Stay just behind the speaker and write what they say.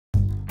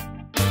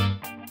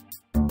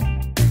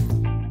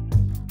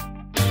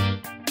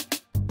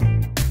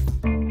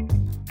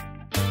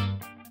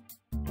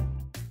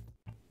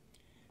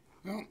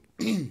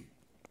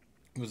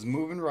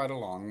right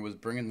along was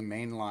bringing the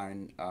main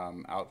line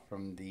out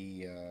from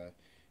the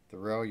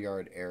rail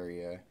yard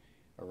area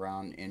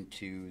around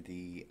into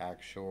the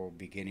actual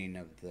beginning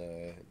of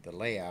the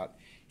layout,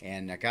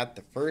 and I got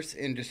the first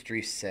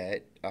industry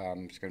set.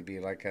 It's going to be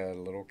like a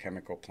little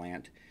chemical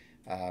plant,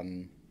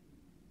 um,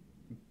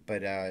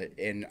 but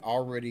and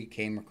already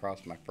came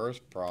across my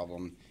first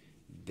problem.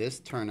 This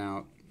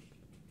turnout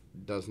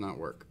does not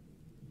work.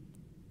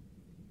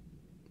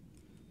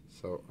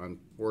 So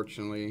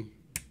unfortunately,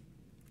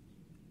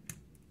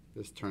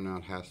 this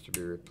turnout has to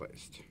be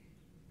replaced.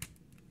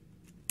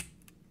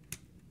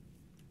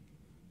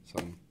 So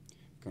I'm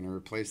going to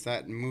replace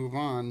that and move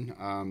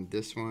on.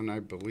 This one I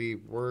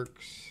believe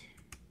works.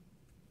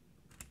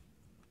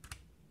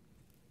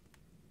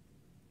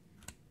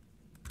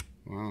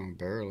 Wow,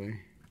 barely.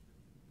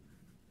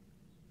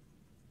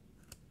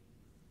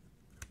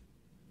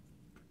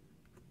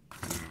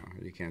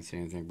 You can't see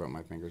anything but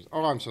my fingers.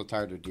 Oh, I'm so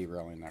tired of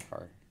derailing that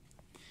car.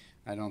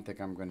 I don't think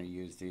I'm going to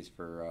use these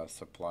for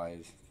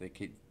supplies. They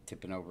keep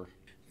tipping over.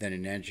 Then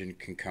an engine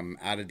can come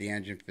out of the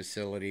engine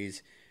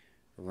facilities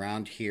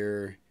around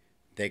here.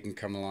 They can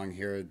come along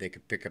here. They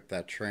could pick up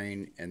that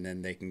train and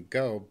then they can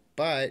go.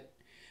 But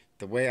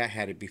the way I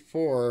had it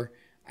before,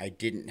 I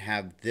didn't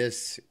have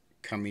this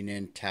coming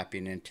in,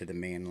 tapping into the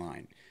main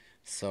line.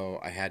 So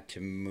I had to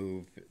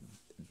move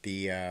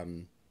the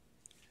um,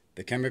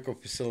 the chemical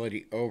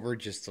facility over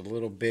just a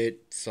little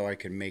bit so I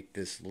can make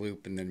this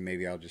loop, and then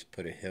maybe I'll just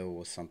put a hill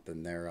with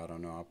something there. I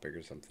don't know. I'll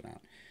figure something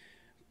out.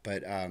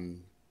 But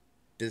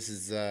this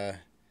is I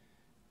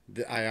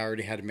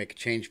already had to make a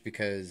change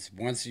because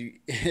once you,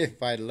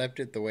 if I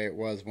left it the way it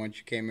was, once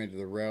you came into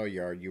the rail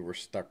yard, you were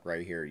stuck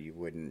right here. You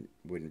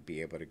wouldn't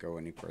be able to go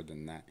any further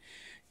than that.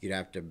 You'd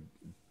have to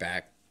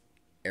back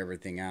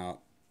everything out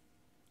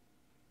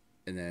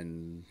and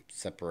then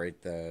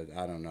separate the.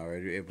 I don't know.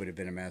 It would have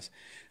been a mess.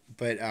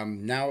 But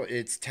now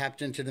it's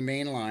tapped into the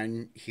main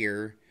line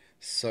here.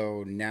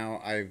 So now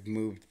I've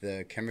moved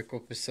the chemical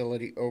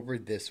facility over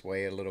this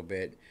way a little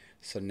bit.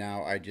 So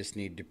now I just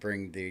need to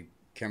bring the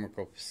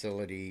chemical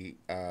facility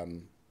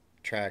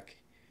track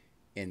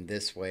in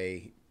this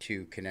way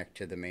to connect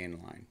to the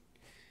main line.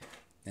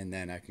 And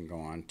then I can go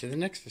on to the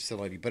next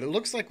facility. But it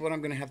looks like what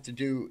I'm going to have to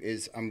do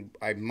is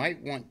I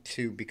might want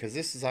to, because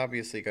this is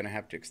obviously going to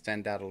have to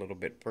extend out a little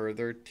bit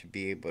further to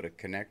be able to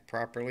connect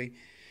properly.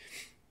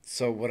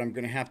 So what I'm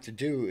going to have to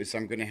do is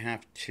I'm going to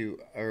have to,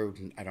 or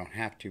I don't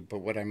have to, but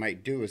what I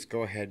might do is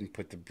go ahead and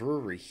put the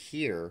brewery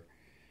here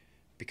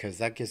because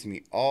that gives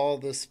me all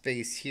the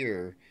space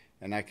here,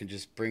 and I can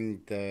just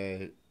bring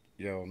the,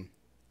 you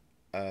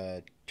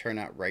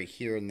turnout right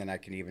here, and then I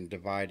can even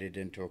divide it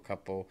into a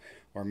couple,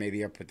 or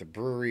maybe I put the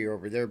brewery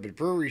over there. But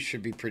breweries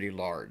should be pretty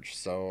large,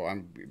 so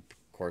of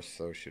course,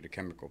 so should a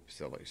chemical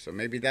facility. So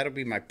maybe that'll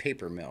be my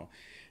paper mill,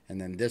 and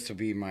then this will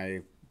be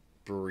my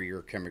brewery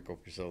or chemical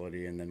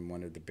facility, and then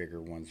one of the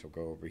bigger ones will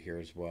go over here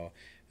as well,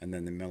 and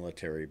then the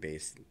military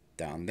base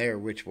down there,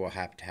 which will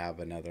have to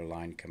have another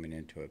line coming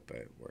into it,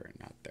 but we're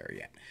not there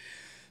yet.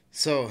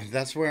 So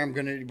that's where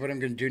what I'm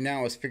gonna do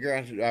now is figure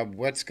out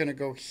what's gonna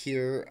go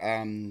here.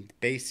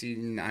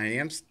 Basing, I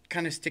am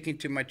kind of sticking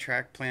to my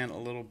track plan a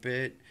little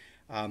bit,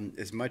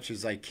 as much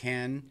as I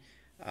can.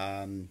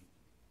 Um,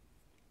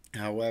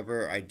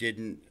 However, I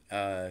didn't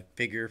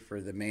figure for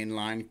the main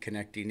line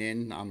connecting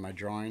in on my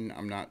drawing.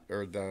 I'm not,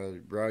 or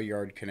the rail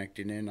yard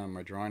connecting in on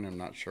my drawing. I'm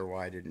not sure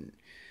why I didn't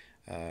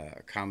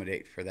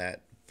accommodate for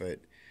that. But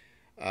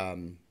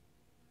um,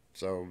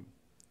 so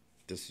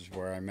this is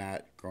where I'm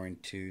at. Going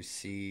to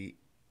see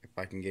if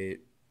I can get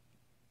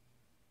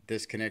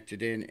this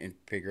connected in and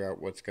figure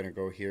out what's going to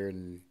go here,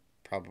 and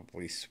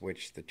probably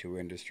switch the two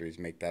industries,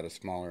 make that a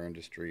smaller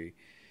industry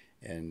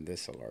and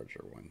this a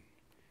larger one.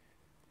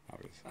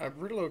 Obviously. I've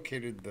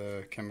relocated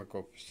the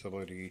chemical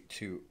facility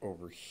to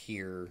over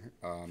here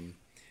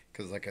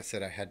because, like I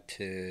said, I had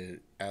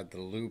to add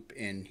the loop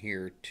in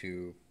here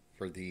to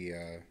for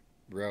the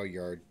rail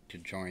yard to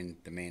join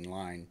the main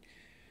line.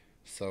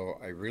 So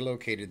I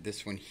relocated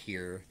this one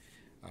here.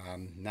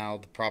 Now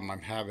the problem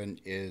I'm having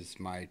is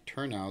my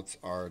turnouts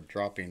are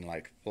dropping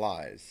like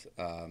flies.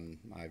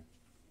 I've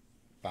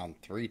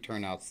found three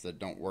turnouts that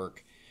don't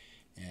work,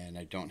 and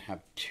I don't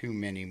have too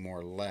many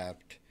more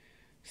left.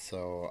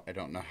 So I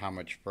don't know how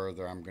much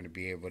further I'm going to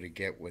be able to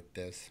get with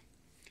this.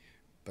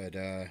 But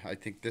I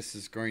think this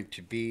is going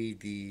to be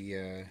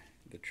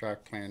the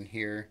track plan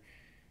here.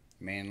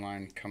 Main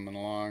line coming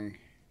along.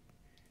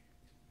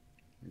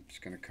 I'm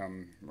just going to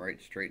come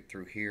right straight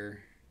through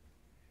here.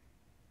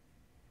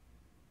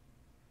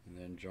 And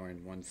then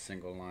join one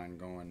single line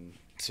going.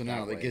 So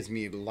now that gives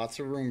me lots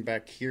of room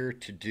back here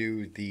to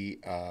do the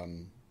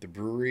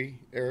brewery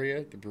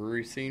area, the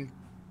brewery scene.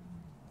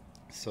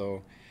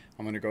 So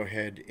I'm going to go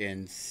ahead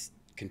and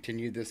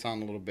continue this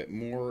on a little bit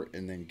more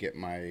and then get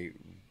my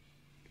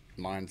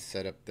line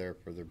set up there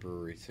for the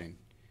brewery scene.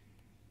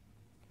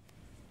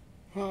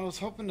 Well, I was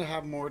hoping to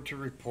have more to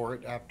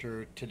report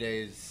after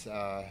today's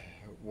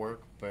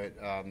work, but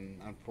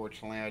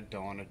unfortunately I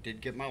don't. I did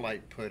get my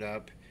light put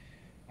up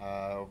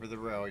over the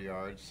rail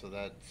yard, so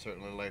that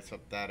certainly lights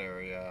up that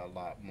area a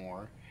lot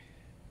more.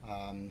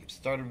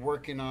 Started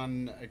working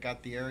on, I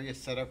got the area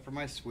set up for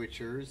my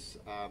switchers.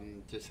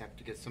 Just have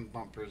to get some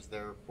bumpers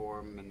there for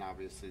them, and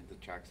obviously the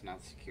track's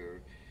not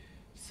secured.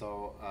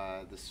 So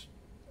this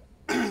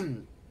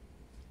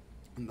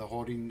the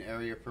holding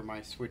area for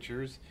my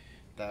switchers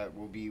that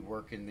will be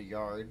working the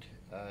yard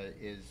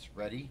is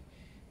ready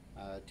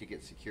to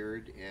get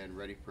secured and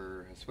ready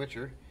for a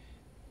switcher.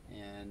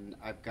 And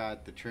I've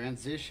got the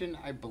transition,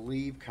 I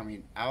believe,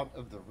 coming out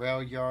of the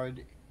rail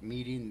yard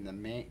meeting the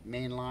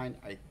main line.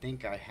 I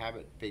think I have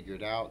it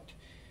figured out.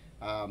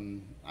 I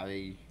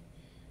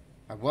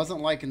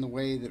wasn't liking the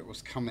way that it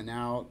was coming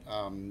out.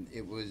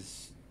 It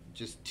was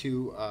just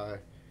too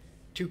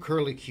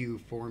curly Q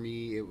for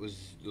me. It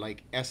was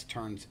like S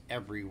turns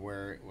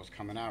everywhere. It was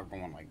coming out,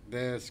 going like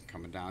this,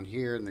 coming down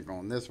here, and then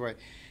going this way,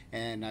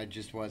 and I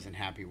just wasn't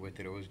happy with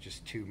it. It was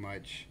just too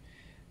much.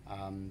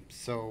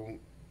 So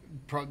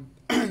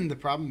the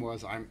problem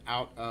was I'm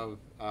out of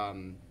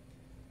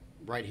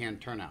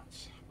right-hand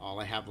turnouts. All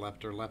I have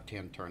left are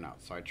left-hand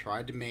turnouts. So I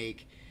tried to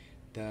make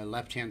the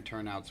left-hand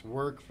turnouts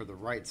work for the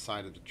right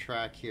side of the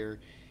track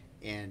here,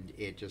 and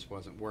it just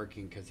wasn't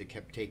working because it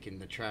kept taking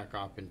the track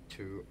off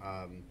into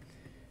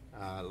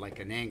like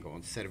an angle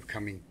instead of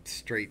coming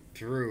straight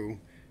through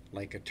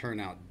like a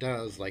turnout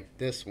does, like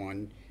this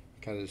one.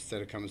 Because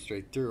instead of coming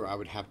straight through, I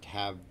would have to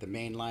have the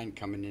main line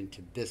coming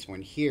into this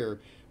one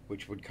here,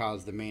 which would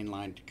cause the main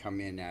line to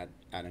come in at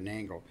an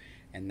angle,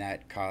 and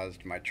that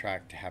caused my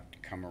track to have to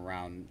come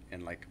around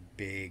in like a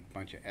big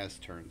bunch of S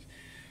turns.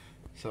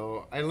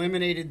 So I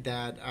eliminated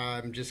that.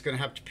 I'm just going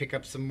to have to pick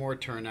up some more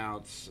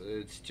turnouts.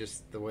 It's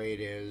just the way it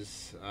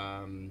is.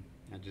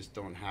 I just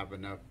don't have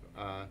enough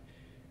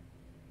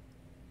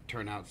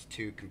turnouts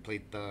to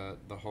complete the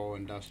whole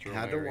industrial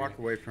area. Had to walk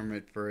away from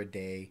it for a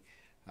day,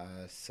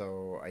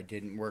 so I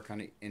didn't work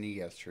on it any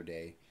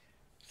yesterday.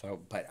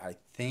 So, but I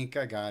think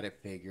I got it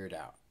figured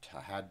out.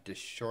 I had to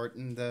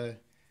shorten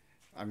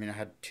I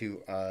had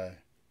to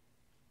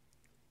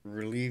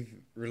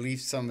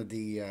relieve some of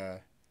the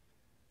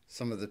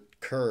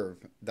curve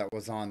that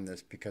was on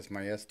this, because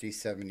my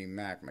SD70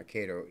 Mac, my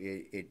Kato,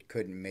 it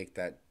couldn't make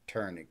that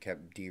turn. It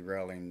kept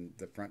derailing.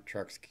 The front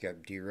trucks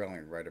kept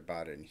derailing right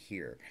about in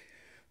here.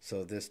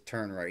 So this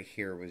turn right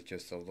here was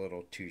just a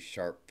little too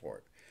sharp for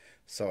it.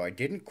 So I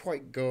didn't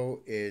quite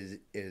go as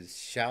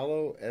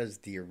shallow as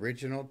the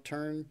original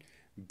turn,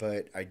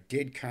 but I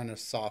did kind of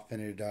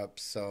soften it up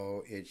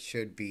so it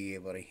should be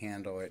able to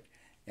handle it.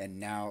 And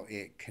now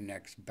it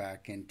connects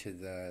back into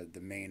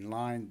the main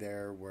line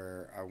there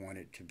where I want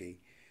it to be.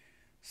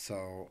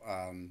 So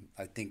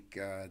I think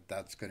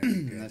that's going to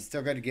be good. I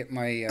still got to get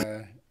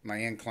my my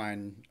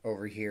incline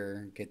over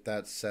here, get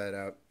that set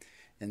up,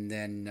 and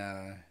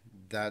then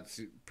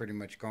that's pretty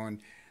much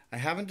going. I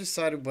haven't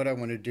decided what I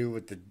want to do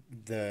with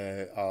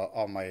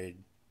all my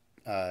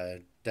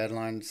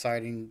deadline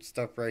siding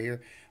stuff right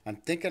here. I'm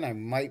thinking I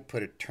might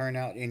put a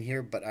turnout in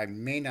here, but I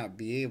may not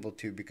be able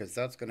to, because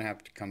that's going to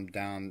have to come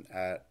down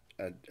at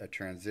a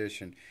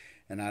transition,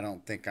 and I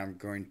don't think I'm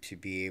going to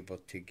be able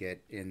to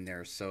get in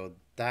there. So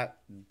that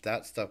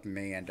stuff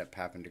may end up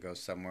having to go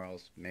somewhere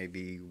else,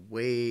 maybe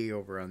way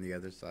over on the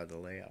other side of the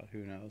layout.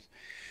 Who knows?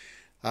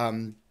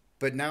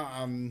 But now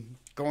I'm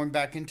going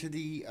back into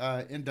the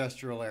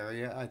industrial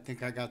area. I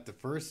think I got the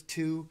first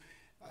two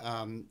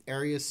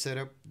areas set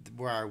up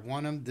where I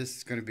want them. This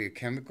is going to be a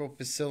chemical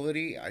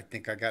facility. I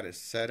think I got it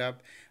set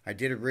up. I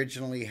did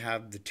originally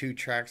have the two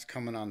tracks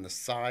coming on the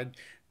side,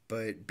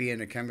 but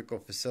being a chemical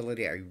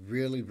facility, I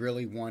really,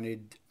 really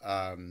wanted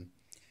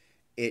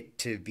it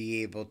to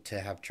be able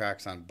to have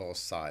tracks on both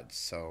sides.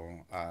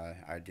 So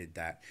I did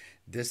that.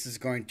 This is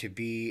going to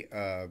be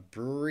a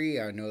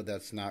brewery. I know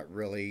that's not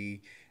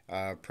really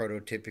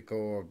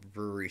prototypical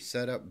brewery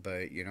setup,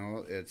 but you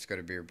know, it's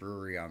going to be a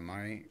brewery on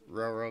my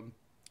railroad.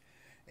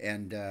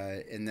 And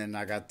then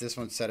I got this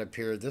one set up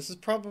here. This is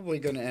probably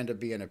going to end up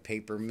being a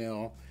paper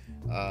mill,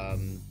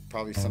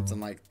 probably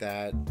something like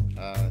that.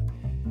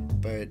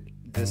 But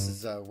this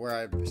is where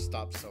I've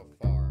stopped so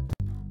far.